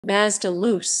Mazda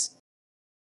Luce.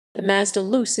 The Mazda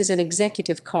Luce is an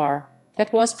executive car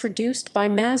that was produced by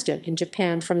Mazda in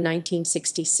Japan from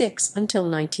 1966 until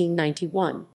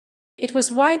 1991. It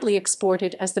was widely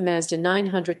exported as the Mazda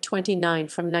 929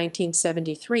 from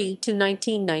 1973 to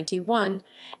 1991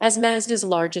 as Mazda's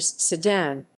largest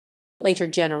sedan. Later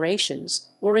generations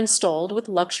were installed with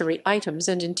luxury items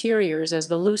and interiors as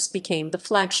the Luce became the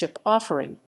flagship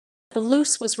offering. The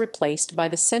Luce was replaced by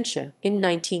the Sentia in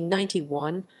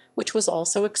 1991, which was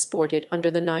also exported under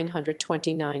the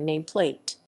 929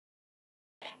 nameplate.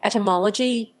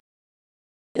 Etymology: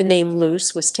 the name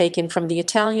Luce was taken from the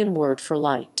Italian word for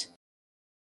light.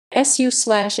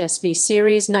 SU/SV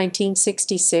Series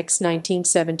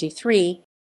 1966-1973.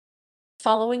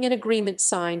 Following an agreement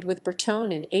signed with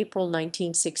Bertone in April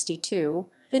 1962,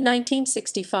 the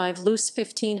 1965 Luce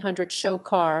 1500 show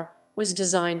car was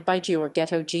designed by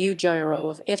Giorgetto Giugiaro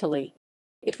of Italy.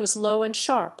 It was low and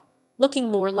sharp, looking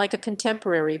more like a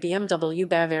contemporary BMW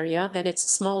Bavaria than its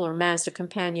smaller Mazda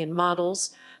companion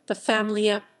models, the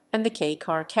Famiglia and the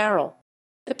K-Car Carol.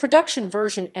 The production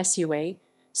version SUA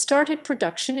started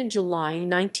production in July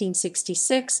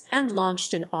 1966 and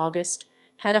launched in August,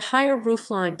 had a higher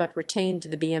roofline but retained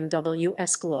the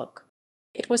BMW-esque look.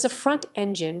 It was a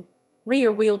front-engine,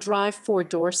 rear-wheel drive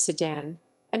four-door sedan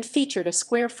and featured a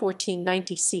square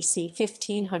 1490cc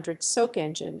 1500 soak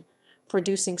engine,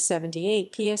 producing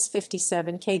 78 PS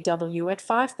 57 kW at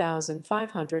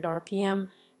 5,500 RPM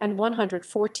and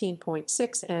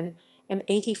 114.6 Nm and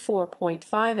 84.5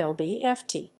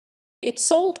 lb-ft. It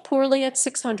sold poorly at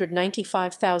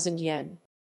 695,000 yen.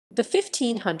 The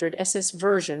 1500 SS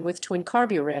version with twin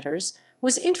carburetors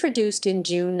was introduced in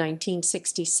June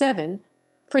 1967,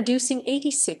 producing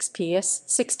 86 PS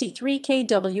 63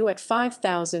 kW at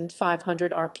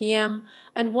 5,500 RPM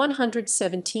and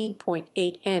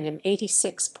 117.8 Nm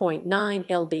 86.9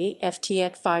 lb-ft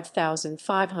at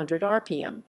 5,500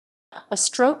 RPM. A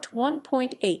stroked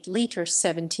 1.8-liter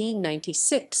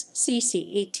 1796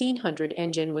 cc 1800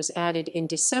 engine was added in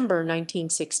December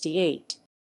 1968.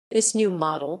 This new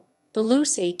model, the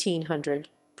Luce 1800,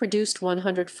 produced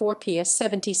 104 PS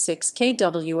 76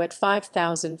 kW at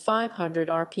 5,500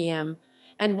 RPM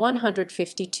and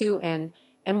 152 Nm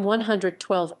and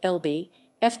 112 lb-ft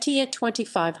at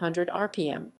 2,500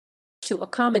 RPM. To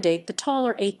accommodate the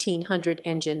taller 1800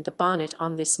 engine, the bonnet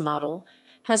on this model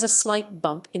has a slight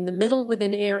bump in the middle with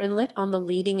an air inlet on the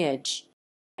leading edge.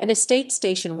 An estate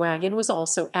station wagon was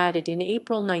also added in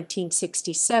April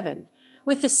 1967,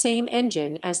 with the same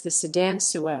engine as the sedan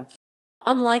SUV.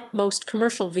 Unlike most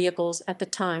commercial vehicles at the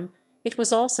time, it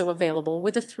was also available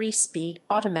with a 3-speed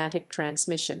automatic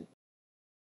transmission.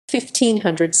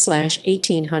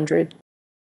 1500/1800.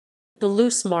 The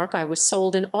Luce Mark I was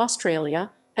sold in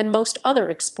Australia and most other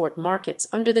export markets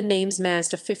under the names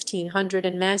Mazda 1500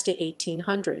 and Mazda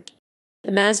 1800.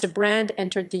 The Mazda brand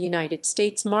entered the United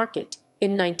States market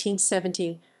in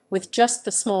 1970 with just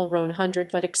the small Roan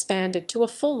 100 but expanded to a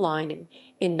full line in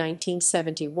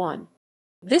 1971.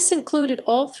 This included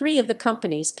all three of the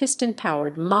company's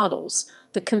piston-powered models,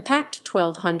 the compact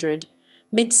 1200,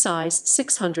 mid-size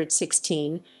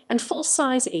 616, and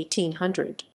full-size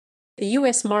 1800. The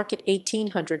U.S. market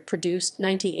 1800 produced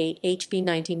 98 HP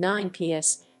 99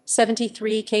 PS,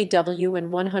 73 kW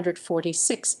and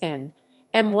 146 Nm,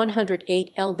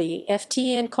 108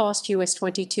 lb-ft and cost US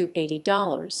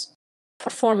 $2,280.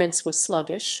 Performance was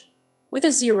sluggish, with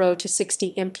a 0 to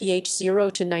 60 mph 0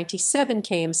 to 97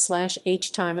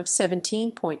 km/h time of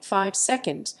 17.5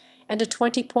 seconds and a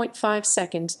 20.5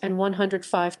 seconds and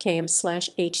 105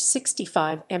 km/h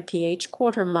 65 mph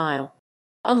quarter mile.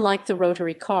 Unlike the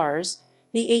rotary cars,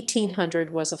 the 1800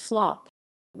 was a flop.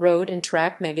 Road and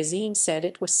Track magazine said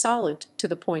it was solid to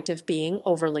the point of being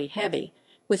overly heavy,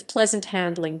 with pleasant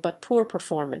handling but poor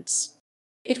performance.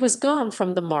 It was gone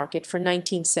from the market for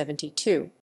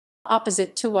 1972.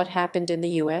 Opposite to what happened in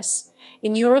the US,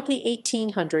 in Europe the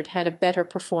 1800 had a better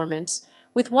performance,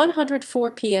 with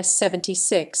 104 PS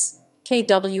 76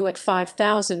 kW at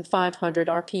 5,500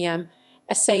 RPM,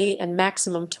 SAE and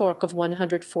maximum torque of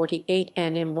 148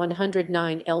 Nm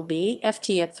 109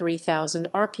 lb-ft at 3,000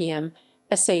 RPM,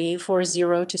 SAE for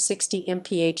 0 to 60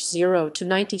 mph 0 to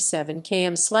 97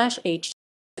 km/h.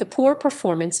 The poor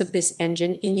performance of this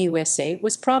engine in USA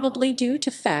was probably due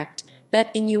to fact that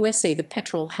in USA the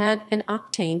petrol had an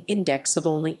octane index of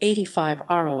only 85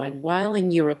 RON, while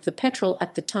in Europe the petrol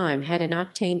at the time had an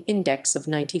octane index of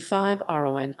 95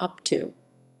 RON up to.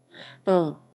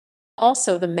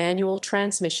 Also, the manual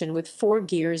transmission with 4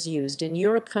 gears used in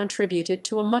Europe contributed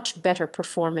to a much better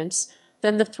performance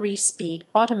than the 3-speed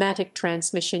automatic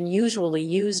transmission usually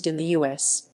used in the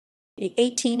US. The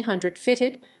 1800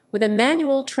 fitted with a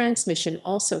manual transmission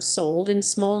also sold in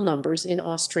small numbers in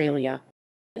Australia.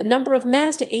 The number of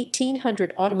Mazda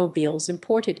 1800 automobiles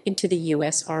imported into the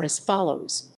U.S. are as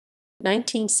follows: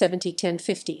 1970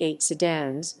 1058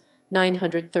 sedans,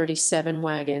 937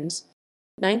 wagons;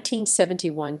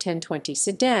 1971 1020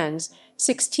 sedans,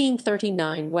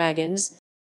 1639 wagons;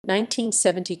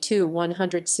 1972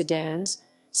 100 sedans,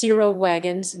 0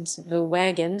 wagons and 0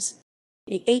 wagons.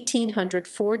 The 1800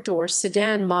 four-door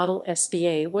sedan model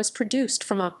SBA was produced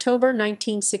from October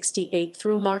 1968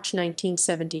 through March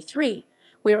 1973,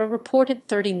 where a reported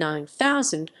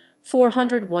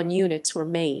 39,401 units were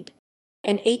made.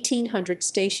 An 1800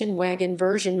 station wagon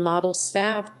version model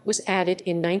SVAV was added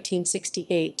in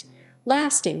 1968,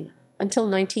 lasting until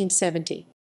 1970.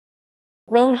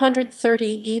 Roan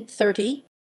 130 E30.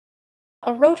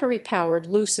 A rotary-powered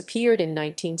Luce appeared in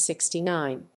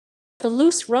 1969. The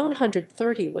Luce Roan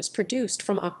 130 was produced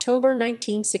from October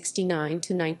 1969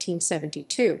 to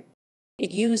 1972.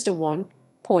 It used a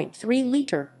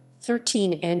 1.3-liter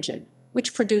 13 engine,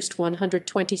 which produced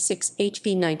 126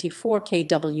 HP 94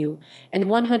 kW and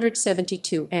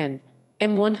 172 Nm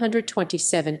and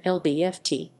 127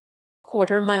 lb-ft.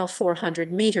 Quarter-mile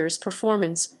 400 meters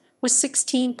performance was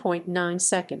 16.9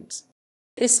 seconds.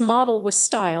 This model was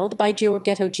styled by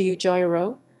Giorgetto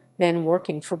Giugiaro, then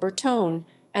working for Bertone,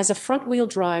 as a front-wheel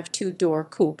drive two-door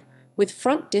coupe with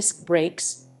front disc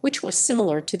brakes, which was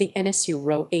similar to the NSU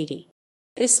Row 80.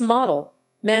 This model,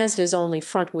 Mazda's only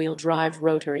front-wheel drive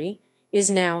rotary, is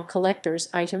now a collector's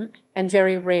item and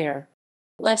very rare.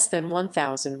 Less than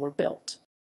 1,000 were built.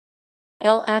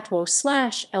 El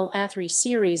Atwo/El A3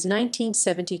 Series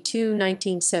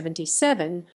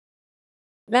 1972-1977.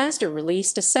 Mazda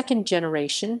released a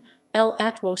second-generation El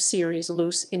Atwo Series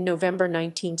Luce in November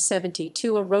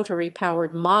 1972, a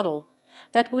rotary-powered model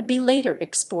that would be later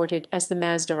exported as the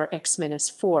Mazda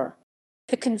RX-4.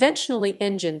 The conventionally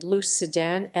engined Luce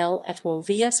sedan El Atwo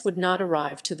VS would not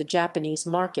arrive to the Japanese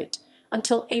market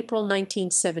until April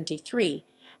 1973,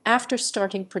 after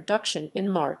starting production in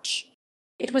March.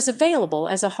 It was available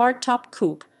as a hardtop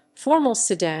coupe, formal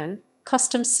sedan,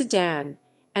 custom sedan,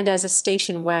 and as a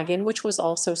station wagon, which was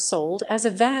also sold as a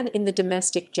van in the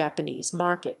domestic Japanese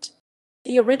market.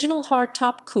 The original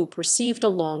hardtop coupe received a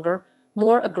longer,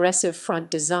 more aggressive front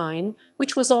design,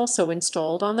 which was also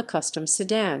installed on the custom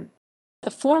sedan. The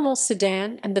formal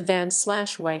sedan and the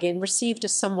van/wagon received a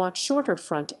somewhat shorter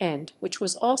front end, which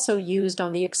was also used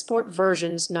on the export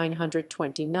versions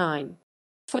 929.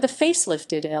 For the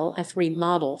facelifted El A3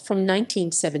 model from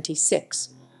 1976,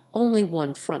 only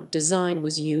one front design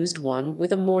was used, one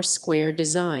with a more square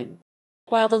design.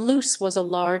 While the Luce was a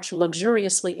large,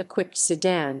 luxuriously equipped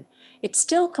sedan, it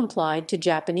still complied to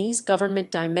Japanese government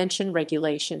dimension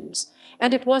regulations,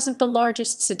 and it wasn't the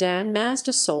largest sedan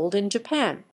Mazda sold in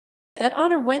Japan. That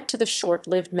honor went to the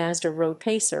short-lived Mazda Road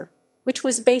Pacer, which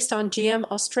was based on GM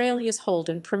Australia's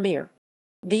Holden Premier.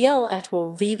 The El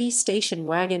Atwo VV station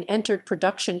wagon entered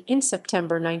production in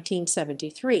September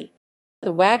 1973.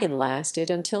 The wagon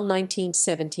lasted until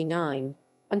 1979,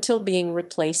 until being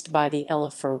replaced by the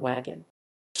Elefer wagon.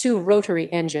 2 rotary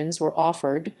engines were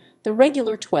offered, the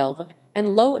regular 12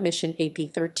 and low-emission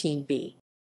AP13B.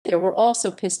 There were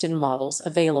also piston models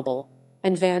available,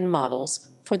 and van models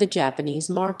for the Japanese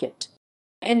market.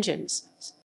 Engines: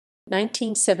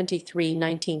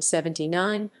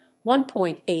 1973-1979,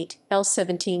 1.8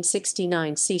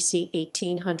 L1769cc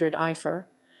 1800 IFR,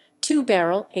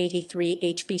 2-barrel 83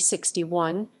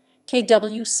 HP61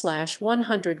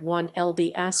 kW/101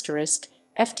 lb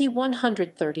 *FT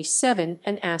 137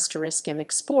 and *M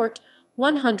export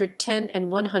 110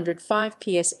 and 105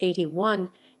 PS 81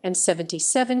 and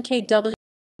 77 kW.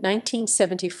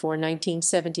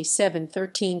 1974-1977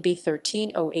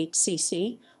 13B1308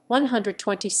 cc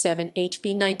 127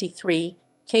 HP 93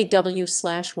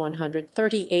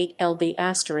 kW/138 lb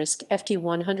 *FT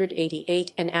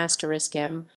 188 and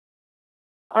 *M.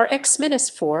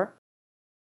 RX-4.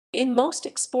 In most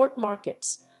export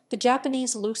markets, the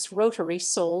Japanese Luce rotary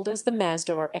sold as the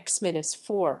Mazda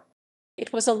RX-4.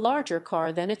 It was a larger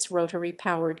car than its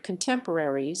rotary-powered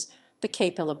contemporaries, the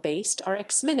Capella-based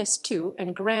RX-2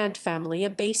 and Grand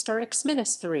Famiglia-based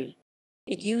RX-3.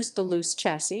 It used the Luce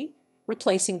chassis,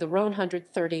 replacing the Roan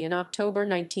 130 in October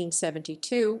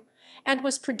 1972, and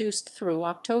was produced through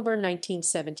October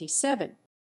 1977.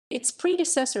 Its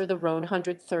predecessor, the Roan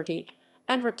 130,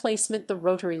 and replacement, the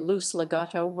rotary Luce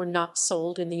Legato, were not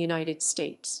sold in the United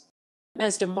States.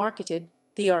 Mazda marketed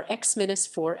the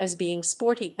RX-4 as being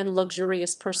sporty and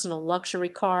luxurious personal luxury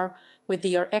car, with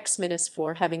the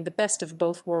RX-4 having the best of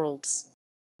both worlds.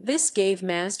 This gave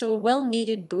Mazda a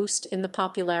well-needed boost in the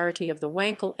popularity of the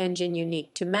Wankel engine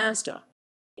unique to Mazda.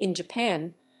 In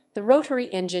Japan, the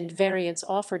rotary-engined variants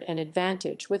offered an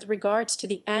advantage with regards to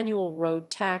the annual road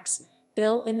tax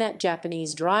bill in that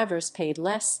Japanese drivers paid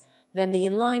less than the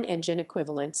inline engine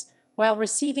equivalents while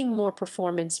receiving more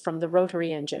performance from the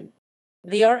rotary engine.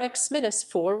 The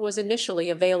RX-4 was initially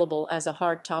available as a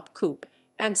hardtop coupe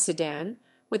and sedan,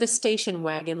 with a station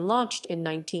wagon launched in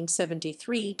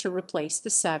 1973 to replace the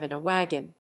Savannah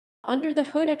wagon. Under the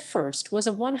hood at first was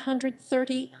a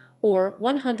 130 or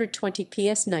 120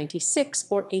 PS 96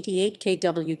 or 88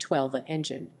 kW 12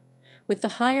 engine, with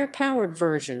the higher powered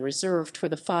version reserved for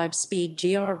the 5-speed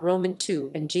GR Roman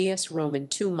II and GS Roman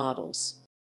II models.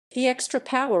 The extra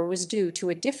power was due to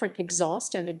a different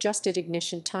exhaust and adjusted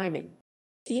ignition timing.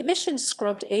 The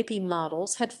emissions-scrubbed AP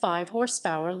models had 5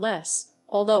 horsepower less,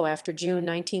 although after June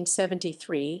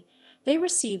 1973 they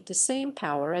received the same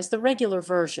power as the regular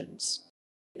versions.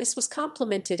 This was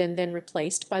complemented and then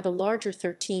replaced by the larger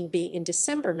 13B in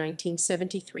December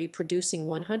 1973, producing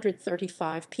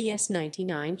 135 PS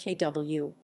 99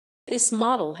 kW. This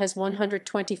model has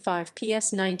 125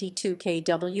 PS 92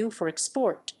 kW for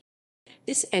export.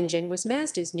 This engine was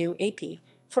Mazda's new AP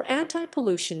for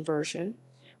anti-pollution version,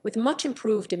 with much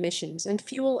improved emissions and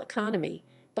fuel economy,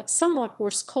 but somewhat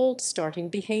worse cold starting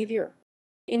behavior.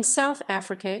 In South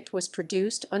Africa it was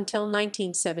produced until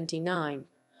 1979,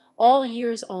 all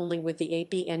years only with the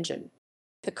AP engine.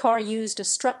 The car used a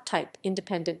strut-type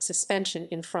independent suspension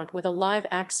in front with a live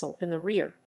axle in the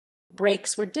rear.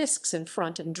 Brakes were discs in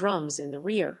front and drums in the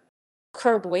rear.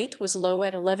 Curb weight was low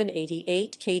at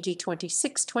 1188 kg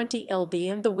 2620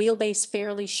 lb and the wheelbase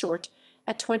fairly short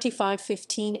at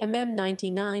 2515 mm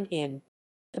 99 in.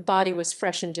 The body was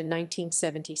freshened in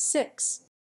 1976.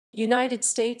 United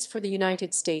States for the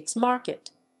United States market.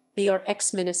 The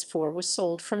RX-4 was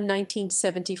sold from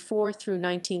 1974 through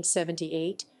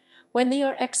 1978, when the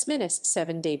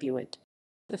RX-7 debuted.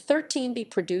 The 13B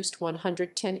produced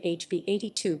 110 HP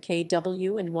 82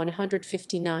 kW and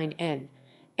 159 N.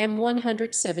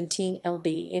 M117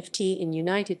 lb-ft in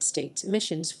United States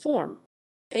emissions form.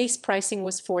 Base pricing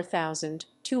was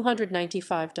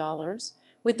 $4,295,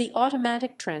 with the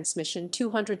automatic transmission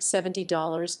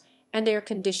 $270 and air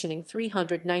conditioning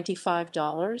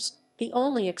 $395, the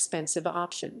only expensive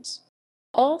options.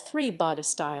 All 3 body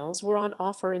styles were on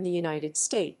offer in the United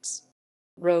States.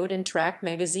 Road and Track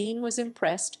magazine was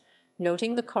impressed,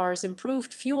 noting the car's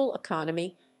improved fuel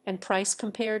economy and price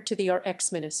compared to the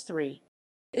RX-3.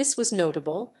 This was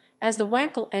notable, as the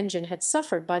Wankel engine had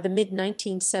suffered by the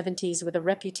mid-1970s with a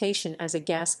reputation as a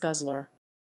gas guzzler.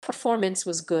 Performance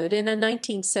was good in a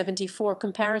 1974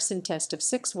 comparison test of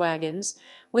 6 wagons,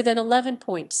 with an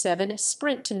 11.7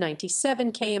 sprint to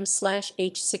 97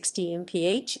 km/h 60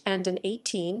 mph and an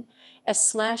 18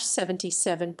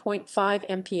 s/77.5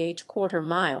 mph quarter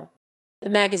mile. The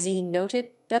magazine noted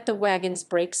that the wagon's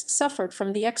brakes suffered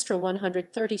from the extra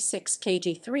 136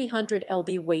 kg 300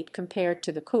 lb weight compared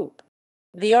to the coupe.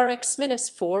 The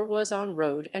RX-4 was on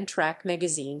Road and Track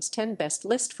magazine's 10 Best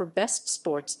list for Best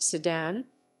Sports Sedan,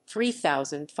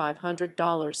 $3,500,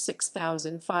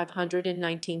 $6,500 in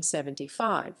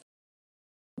 1975.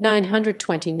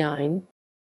 929.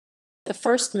 The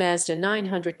first Mazda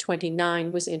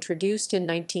 929 was introduced in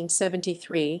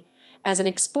 1973 as an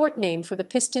export name for the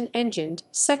piston-engined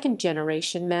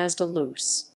second-generation Mazda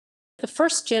Luce. The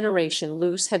first-generation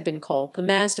Luce had been called the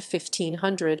Mazda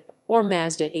 1500 or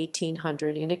Mazda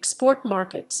 1800 in export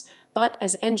markets, but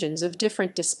as engines of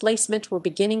different displacement were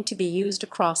beginning to be used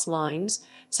across lines,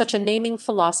 such a naming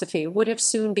philosophy would have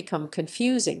soon become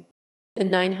confusing. The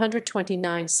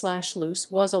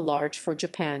 929/Luce was a large for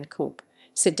Japan coupe,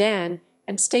 sedan,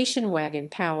 and station wagon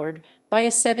powered by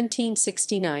a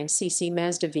 1769cc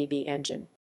Mazda VB engine.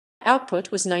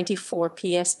 Output was 94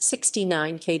 PS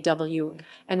 69 kW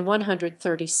and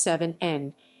 137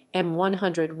 N,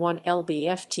 M101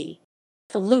 lb-ft.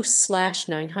 The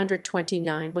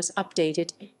Luce/929 was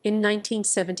updated in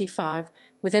 1975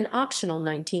 with an optional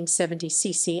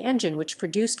 1970cc engine which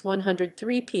produced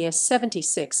 103 PS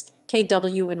 76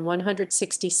 kW and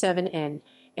 167 N,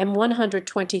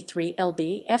 M123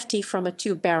 lb-ft from a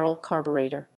 2-barrel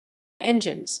carburetor.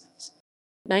 Engines: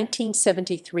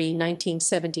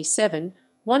 1973-1977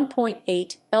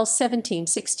 1.8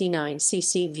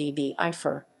 L1769cc VB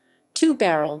IFR,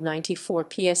 2-barrel 94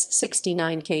 PS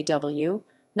 69 kW,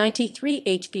 93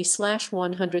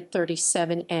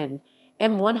 HP/137 N,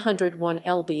 M101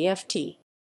 lb-ft.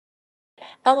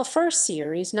 LFR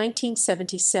Series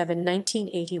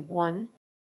 1977-1981.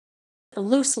 The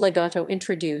Luce Legato,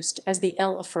 introduced as the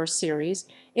LFR Series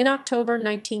in October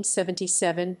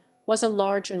 1977, was a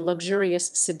large and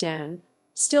luxurious sedan,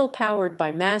 still powered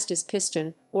by Mazda's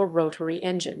piston or rotary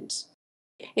engines.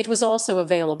 It was also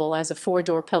available as a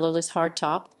four-door pillarless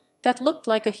hardtop that looked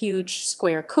like a huge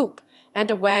square coupe, and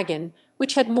a wagon,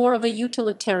 which had more of a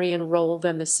utilitarian role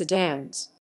than the sedans.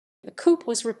 The coupe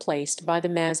was replaced by the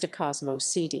Mazda Cosmo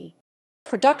CD.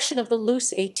 Production of the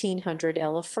Luce 1800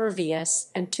 LFR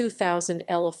VS and 2000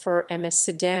 LFR MS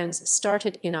sedans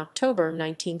started in October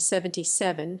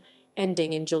 1977,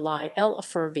 ending in July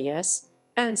LFR VS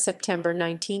and September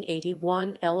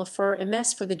 1981 LFR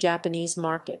MS for the Japanese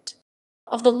market.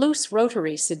 Of the Luce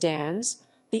rotary sedans,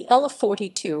 the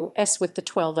L42S with the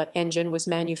 12-volt engine was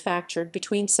manufactured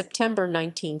between September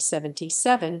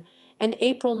 1977 and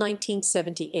April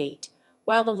 1978,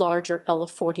 while the larger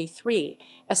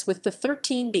L43S with the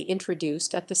 13B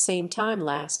introduced at the same time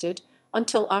lasted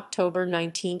until October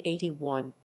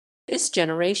 1981. This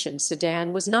generation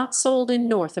sedan was not sold in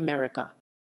North America.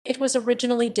 It was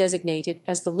originally designated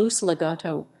as the Luce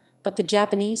Legato, but the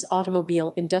Japanese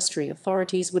automobile industry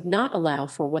authorities would not allow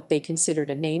for what they considered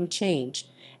a name change,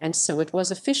 and so it was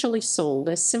officially sold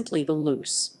as simply the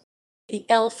Luce. The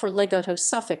L for Legato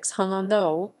suffix hung on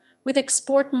though, with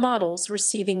export models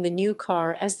receiving the new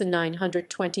car as the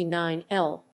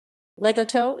 929L.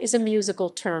 Legato is a musical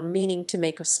term meaning to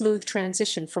make a smooth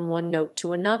transition from one note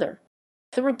to another.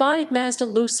 The rebodied Mazda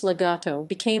Luce Legato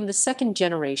became the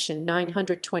second-generation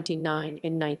 929 in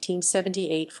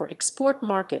 1978 for export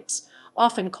markets,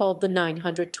 often called the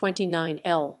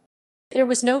 929L. There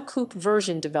was no coupe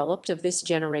version developed of this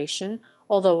generation,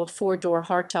 although a four-door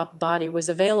hardtop body was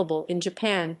available in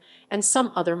Japan and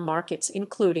some other markets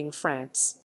including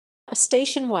France. A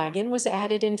station wagon was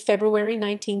added in February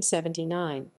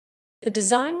 1979. The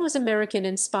design was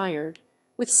American-inspired,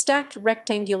 with stacked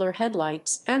rectangular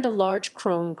headlights and a large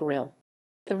chrome grille.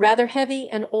 The rather heavy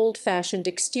and old-fashioned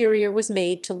exterior was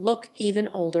made to look even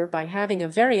older by having a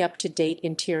very up-to-date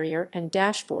interior and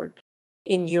dashboard.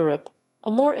 In Europe, a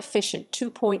more efficient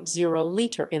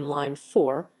 2.0-liter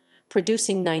inline-4,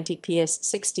 producing 90 PS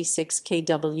 66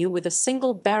 kW with a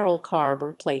single-barrel carb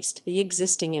replaced the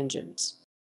existing engines.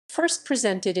 First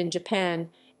presented in Japan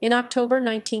in October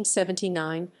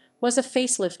 1979, was a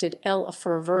facelifted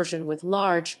LFR version with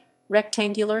large,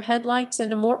 rectangular headlights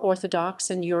and a more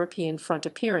orthodox and European front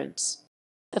appearance.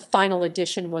 The final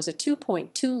edition was a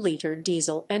 2.2-liter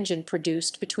diesel engine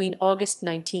produced between August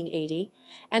 1980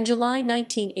 and July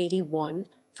 1981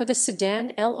 for the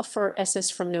sedan LFR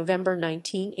SS from November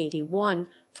 1981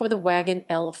 for the wagon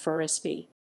LFR SV.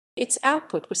 Its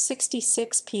output was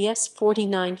 66 PS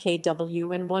 49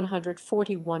 kW and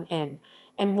 141 N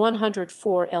and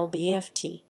 104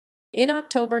 lb-ft. In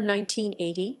October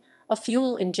 1980, a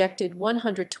fuel-injected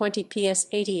 120 PS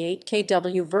 88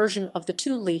 kW version of the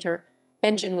 2-liter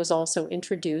engine was also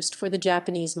introduced for the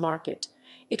Japanese market.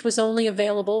 It was only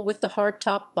available with the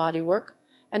hardtop bodywork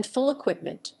and full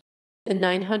equipment. The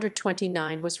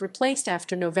 929 was replaced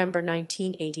after November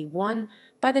 1981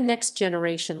 by the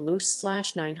next-generation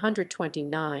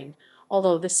Luce/929,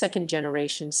 although the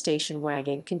second-generation station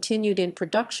wagon continued in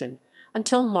production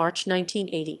until March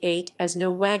 1988, as no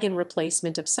wagon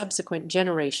replacement of subsequent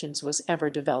generations was ever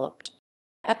developed.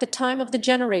 At the time of the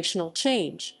generational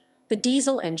change, the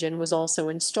diesel engine was also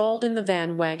installed in the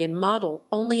van wagon model,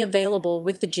 only available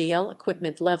with the GL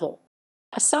equipment level.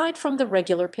 Aside from the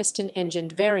regular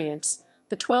piston-engined variants,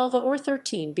 the 12 or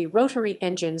 13B rotary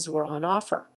engines were on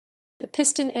offer. The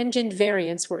piston-engined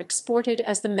variants were exported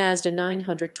as the Mazda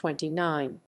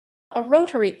 929. A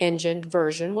rotary-engined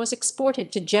version was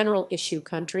exported to general issue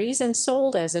countries and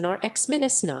sold as an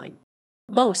RX-9.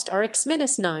 Most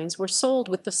RX-9s were sold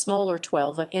with the smaller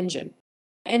 12A engine.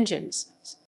 Engines: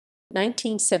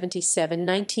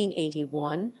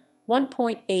 1977-1981,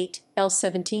 1.8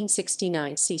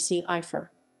 L1769 cc IFR,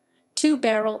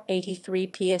 2-barrel 83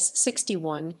 PS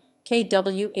 61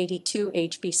 kW 82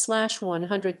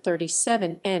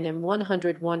 HP/137 Nm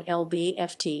 101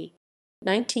 lb-ft.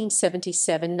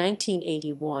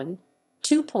 1977-1981,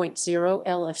 2.0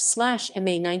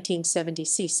 LF/MA 1970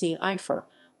 cc IFR,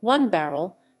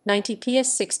 1-barrel, 90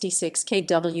 PS 66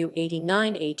 kW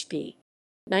 89 HP.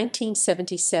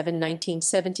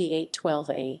 1977-1978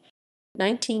 12A,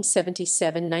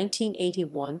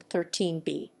 1977-1981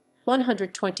 13B,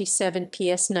 127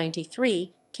 PS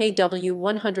 93 kW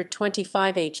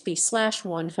 125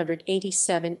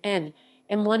 HP/187 N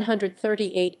and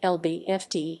 138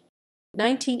 lb-ft.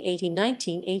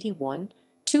 1980-1981,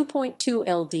 2.2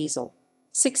 L diesel,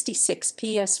 66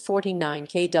 PS 49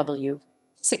 kW,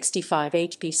 65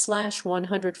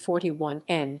 HP/141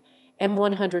 N, and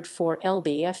 104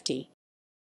 lb-ft.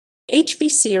 HB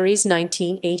Series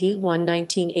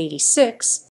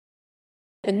 1981-1986.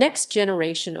 The next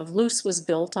generation of Luce was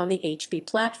built on the HB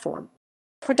platform.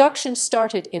 Production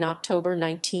started in October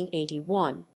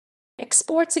 1981.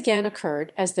 Exports again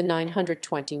occurred as the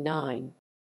 929.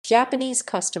 Japanese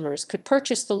customers could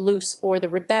purchase the Luce or the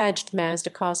rebadged Mazda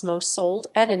Cosmo sold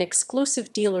at an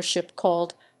exclusive dealership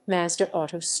called Mazda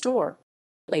Auto Store.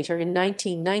 Later in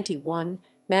 1991,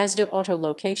 Mazda Auto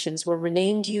locations were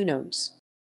renamed Unos.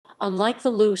 Unlike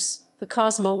the Luce, the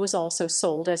Cosmo was also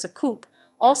sold as a coupe,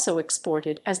 also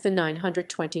exported as the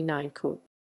 929 coupe.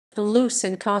 The Luce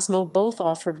and Cosmo both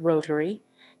offered rotary,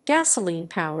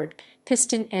 gasoline-powered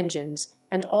piston engines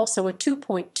and also a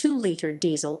 2.2-liter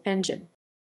diesel engine.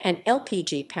 An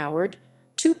LPG-powered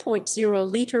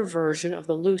 2.0-liter version of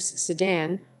the Luce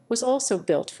sedan was also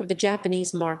built for the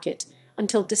Japanese market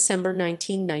until December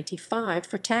 1995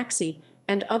 for taxi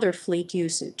and other fleet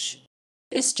usage.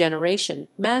 This generation,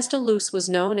 Mazda Luce was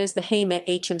known as the Heime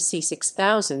HMC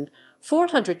 6000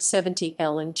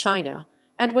 470L in China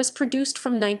and was produced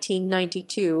from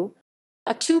 1992.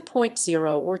 A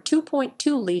 2.0 or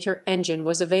 2.2-liter engine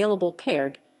was available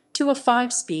paired to a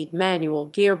 5-speed manual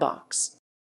gearbox.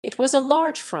 It was a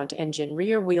large front-engine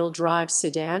rear-wheel drive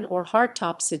sedan or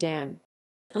hardtop sedan.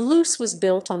 The Luce was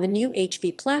built on the new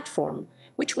HB platform,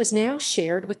 which was now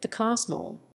shared with the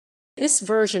Cosmo. This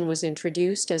version was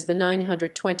introduced as the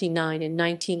 929 in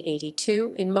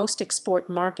 1982 in most export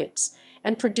markets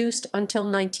and produced until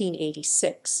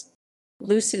 1986.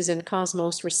 Luces and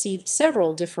Cosmos received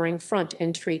several differing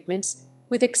front-end treatments,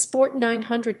 with export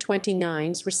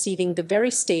 929s receiving the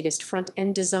very statest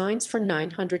front-end designs for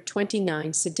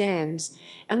 929 sedans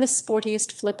and the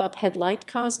sportiest flip-up headlight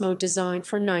Cosmo design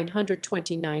for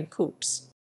 929 coupes.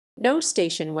 No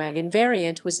station wagon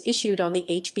variant was issued on the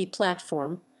HB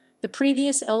platform. The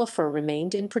previous Elephar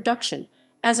remained in production.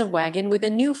 As a wagon with a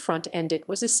new front end, it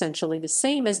was essentially the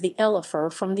same as the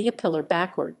Elephar from the A-pillar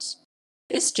backwards.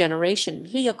 This generation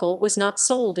vehicle was not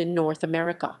sold in North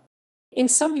America. In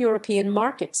some European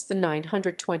markets, the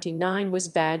 929 was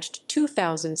badged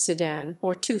 2000 sedan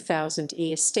or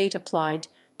 2000e estate applied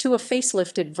to a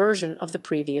facelifted version of the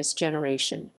previous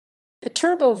generation. The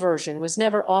turbo version was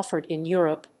never offered in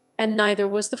Europe, and neither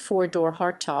was the four-door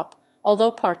hardtop,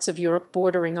 although parts of Europe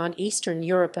bordering on Eastern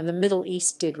Europe and the Middle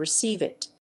East did receive it.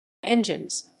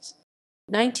 Engines: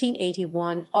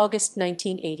 1981, August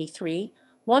 1983,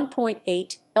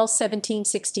 1.8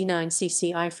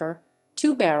 L1769cc IFR,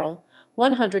 2-barrel,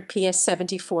 100 PS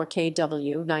 74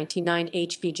 kW, 99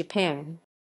 HP Japan.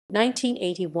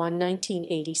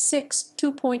 1981-1986,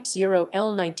 2.0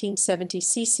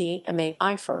 L1970cc MA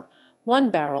IFR,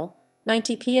 1-barrel,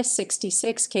 90 PS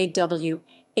 66 kW,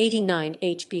 89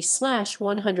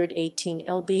 HP/118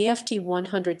 lb-ft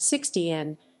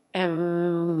 160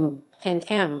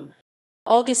 Nm.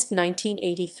 August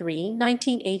 1983,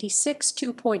 1986,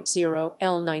 2.0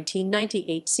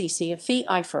 L1998cc FE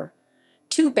IFR,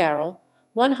 2-barrel,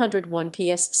 101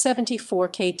 PS 74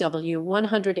 kW,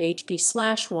 100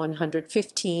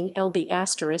 HP/115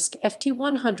 lb*ft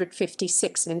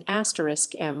 156 M.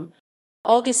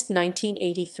 August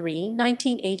 1983,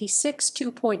 1986,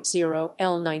 2.0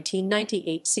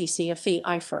 L1998cc FE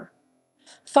IFR,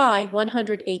 Phi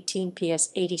 118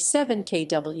 PS 87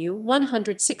 kW,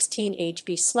 116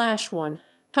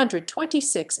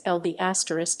 HP/126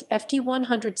 lb*ft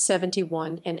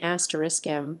 171 N**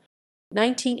 M.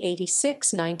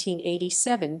 1986,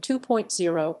 1987,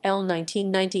 2.0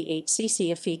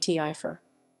 L1998cc FET IFR,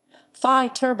 Phi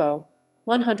turbo,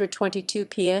 122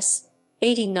 PS,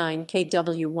 89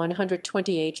 kW,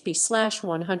 120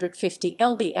 HP/150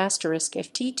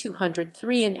 lb*ft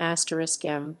 203 N**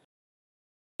 M.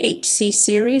 HC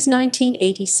Series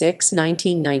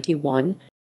 1986-1991.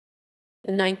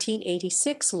 The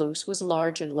 1986 Luce was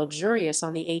large and luxurious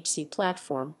on the HC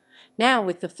platform, now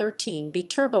with the 13B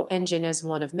turbo engine as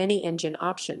one of many engine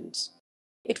options.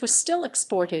 It was still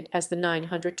exported as the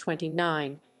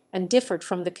 929 and differed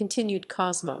from the continued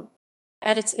Cosmo.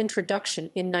 At its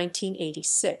introduction in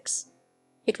 1986,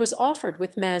 it was offered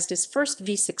with Mazda's first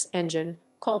V6 engine,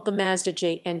 called the Mazda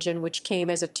J engine, which came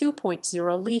as a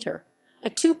 2.0-liter, a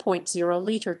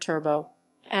 2.0-liter turbo,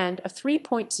 and a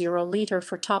 3.0-liter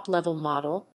for top-level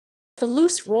model. The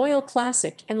Luce Royal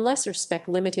Classic and Lesser Spec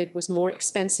Limited was more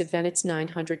expensive than its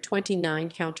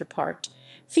 929 counterpart,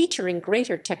 featuring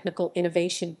greater technical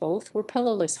innovation. Both were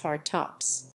pillarless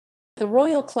hardtops. The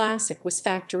Royal Classic was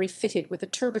factory-fitted with a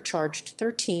turbocharged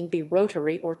 13B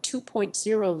rotary or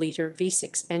 2.0-liter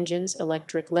V6 engines,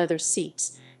 electric leather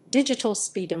seats, digital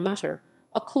speedometer,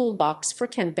 a cool box for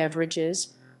 10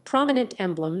 beverages, prominent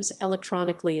emblems,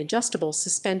 electronically adjustable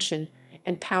suspension,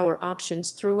 and power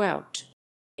options throughout.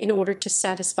 In order to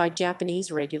satisfy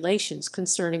Japanese regulations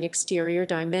concerning exterior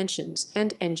dimensions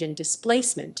and engine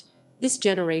displacement, This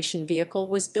generation vehicle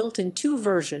was built in two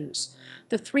versions.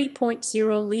 The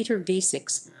 3.0-liter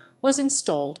V6 was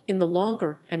installed in the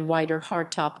longer and wider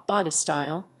hardtop body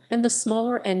style, and the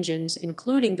smaller engines,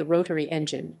 including the rotary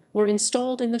engine, were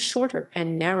installed in the shorter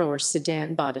and narrower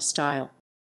sedan body style.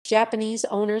 Japanese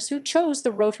owners who chose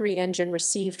the rotary engine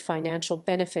received financial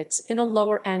benefits in a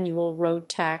lower annual road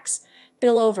tax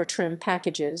bill over trim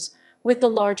packages with the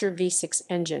larger V6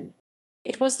 engine.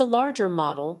 It was the larger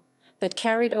model that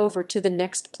carried over to the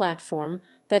next platform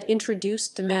that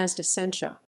introduced the Mazda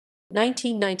Sentia.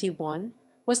 1991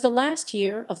 was the last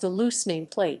year of the Luce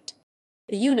nameplate.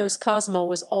 The Uno's Cosmo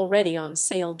was already on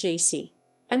sale JC,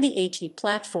 and the HE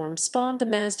platform spawned the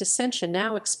Mazda Sentia,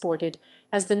 now exported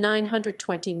as the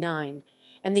 929,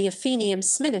 and the Athenium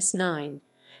Sminus 9,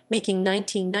 making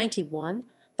 1991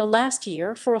 the last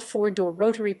year for a four-door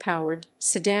rotary-powered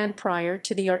sedan prior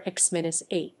to the RX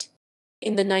 8.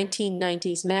 In the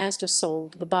 1990s, Mazda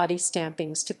sold the body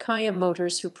stampings to Kia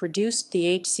Motors, who produced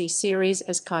the HC series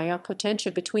as Kia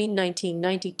Potentia between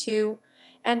 1992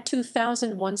 and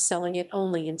 2001, selling it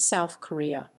only in South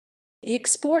Korea. The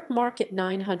export market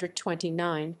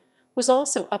 929 was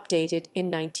also updated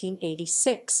in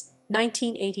 1986,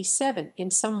 1987 in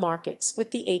some markets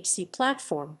with the HC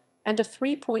platform and a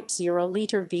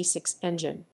 3.0-liter V6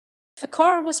 engine. The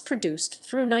car was produced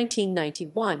through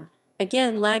 1991,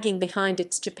 again lagging behind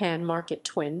its Japan market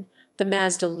twin, the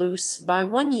Mazda Luce, by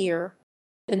 1 year.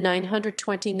 The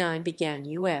 929 began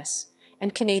U.S.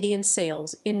 and Canadian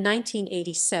sales in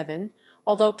 1987,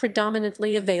 although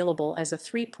predominantly available as a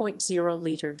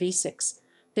 3.0-liter V6.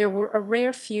 There were a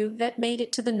rare few that made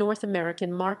it to the North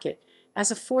American market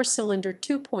as a four-cylinder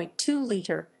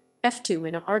 2.2-liter F2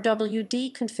 in a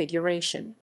RWD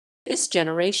configuration. This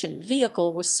generation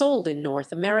vehicle was sold in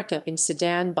North America in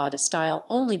sedan body style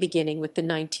only, beginning with the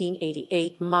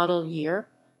 1988 model year.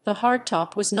 The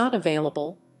hardtop was not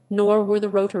available, nor were the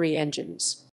rotary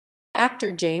engines.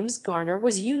 Actor James Garner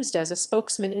was used as a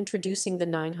spokesman introducing the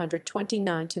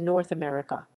 929 to North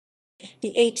America.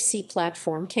 The HC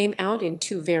platform came out in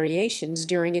two variations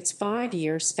during its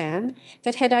 5-year span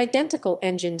that had identical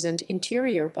engines and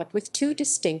interior but with two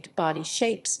distinct body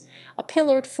shapes, a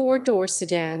pillared four-door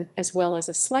sedan as well as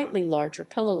a slightly larger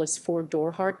pillarless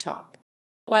four-door hardtop.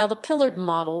 While the pillared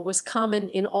model was common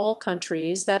in all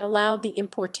countries that allowed the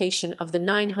importation of the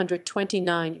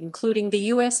 929, including the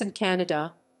US and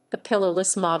Canada, the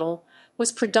pillarless model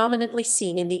was predominantly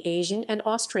seen in the Asian and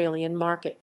Australian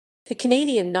market. The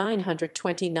Canadian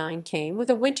 929 came with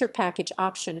a winter package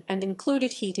option and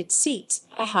included heated seats,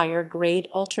 a higher-grade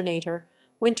alternator,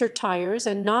 winter tires,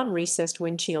 and non-recessed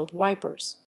windshield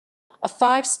wipers. A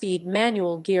 5-speed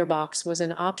manual gearbox was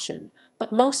an option,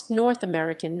 but most North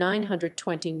American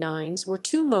 929s were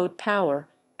 2-mode power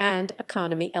and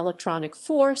economy electronic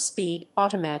 4-speed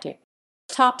automatic.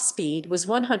 Top speed was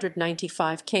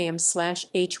 195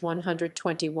 km/h,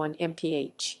 121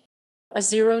 mph. A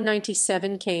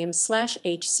 0-97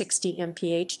 km/h 60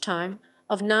 mph time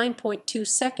of 9.2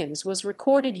 seconds was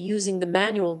recorded using the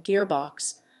manual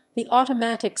gearbox. The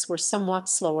automatics were somewhat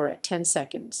slower at 10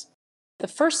 seconds. The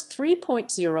first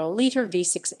 3.0-liter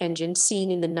V6 engine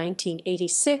seen in the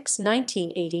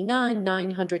 1986-1989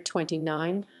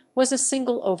 929 was a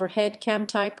single overhead cam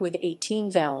type with 18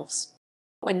 valves.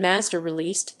 When Mazda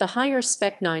released the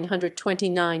higher-spec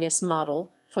 929S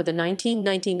model for the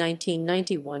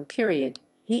 1990-1991 period,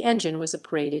 the engine was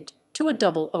upgraded to a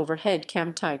double overhead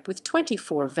cam type with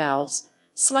 24 valves,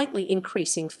 slightly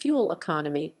increasing fuel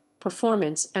economy,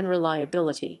 performance, and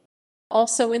reliability.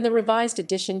 Also in the revised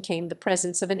edition came the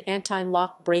presence of an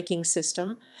anti-lock braking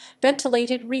system,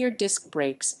 ventilated rear disc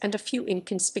brakes, and a few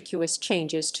inconspicuous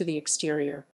changes to the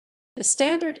exterior. The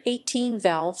standard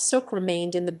 18-valve soak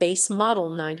remained in the base model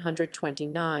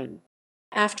 929.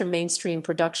 After mainstream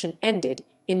production ended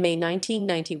in May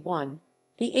 1991,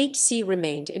 the HC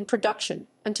remained in production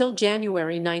until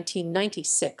January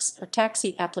 1996 for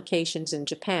taxi applications in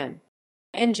Japan.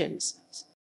 Engines: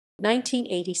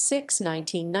 1986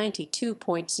 1992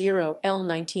 2.0 L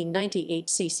 1998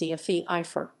 cc FE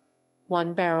IFR,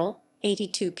 1 barrel,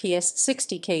 82 PS,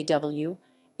 60 kW,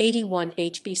 81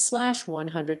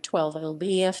 HP/112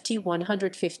 lb/ft,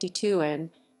 152 N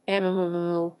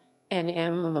mm.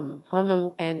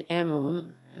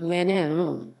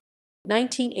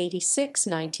 1986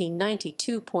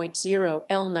 1992 2.0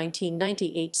 L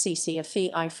 1998 cc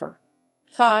FE IFR,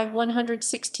 5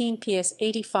 116 PS,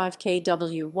 85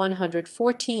 kW,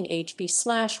 114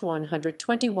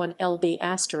 HP/121 lb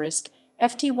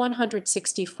 *FT,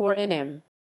 164 Nm.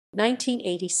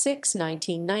 1986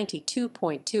 1992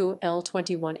 2.2 L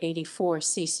 2184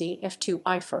 cc F2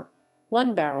 IFR,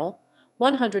 1 barrel,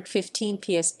 115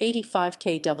 PS 85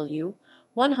 kW,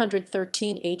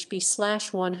 113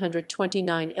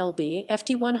 HP/129 lb,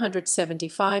 FT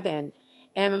 175 N,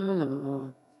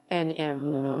 M,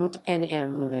 NM,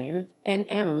 NM,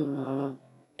 NM,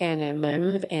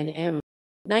 NM, NM.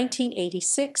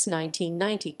 1986,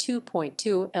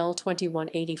 1992.2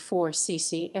 L2184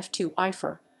 cc F2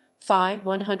 IFR, Phi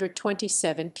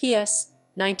 127 PS,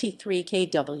 93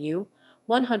 kW,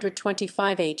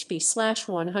 125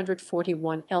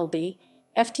 HP/141 lb,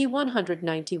 FT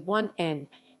 191 N,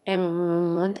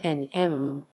 M,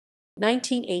 NM.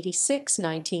 1986,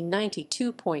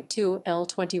 1992.2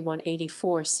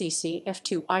 L2184 cc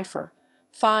F2 IFR,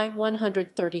 Phi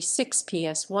 136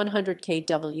 PS, 100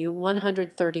 kW,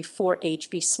 134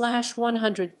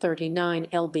 HP/139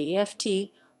 lb,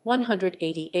 FT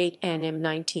 188 Nm,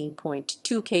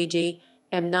 19.2 kg,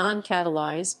 M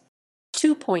non-catalyzed,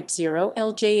 2.0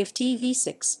 LJFT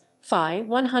V6, Phi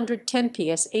 110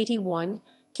 PS, 81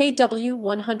 kW,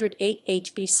 108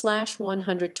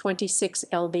 HP/126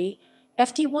 lb,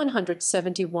 FT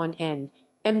 171 N,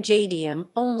 MJDM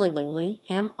only,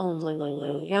 M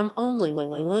only, M only,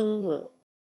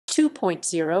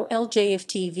 2.0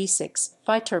 LJFT V6,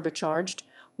 Phi turbocharged,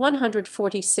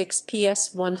 146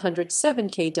 PS, 107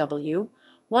 kW,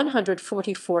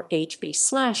 144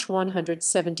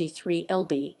 HP/173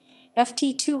 lb,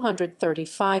 FT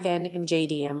 235 N,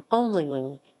 MJDM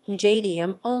only,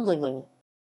 MJDM only.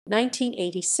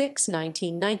 1986,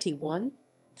 1991,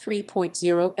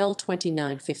 3.0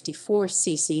 L2954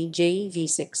 cc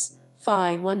JV6,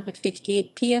 Phi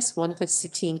 158 PS,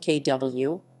 116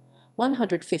 kW,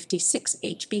 156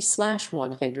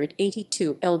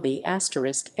 HP/182 lb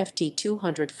asterisk FT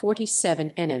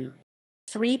 247 Nm.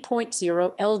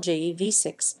 3.0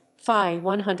 LJV6, Phi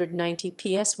 190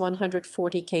 PS,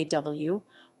 140 kW,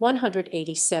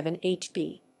 187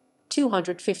 HP,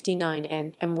 259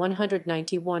 N, and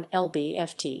 191 lb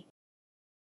FT.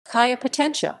 Kaya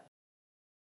Potentia.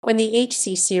 When the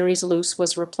HC Series Luce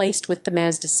was replaced with the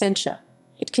Mazda Sentia,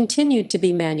 it continued to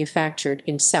be manufactured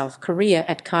in South Korea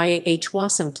at Kaya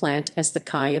Hwasong plant as the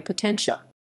Kaya Potentia.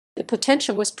 The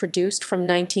Potentia was produced from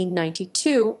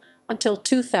 1992 until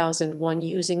 2001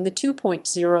 using the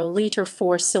 2.0-liter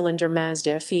four-cylinder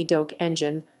Mazda Fidok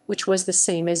engine, which was the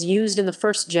same as used in the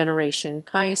first-generation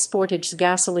Kaya Sportage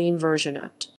gasoline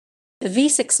versionette. The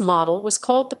V6 model was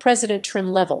called the President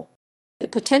Trim Level. The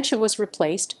Potentia was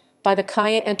replaced by the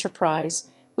Kaya Enterprise,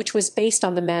 which was based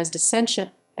on the Mazda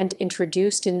Sentia and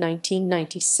introduced in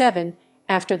 1997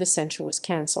 after the Sentia was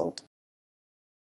cancelled.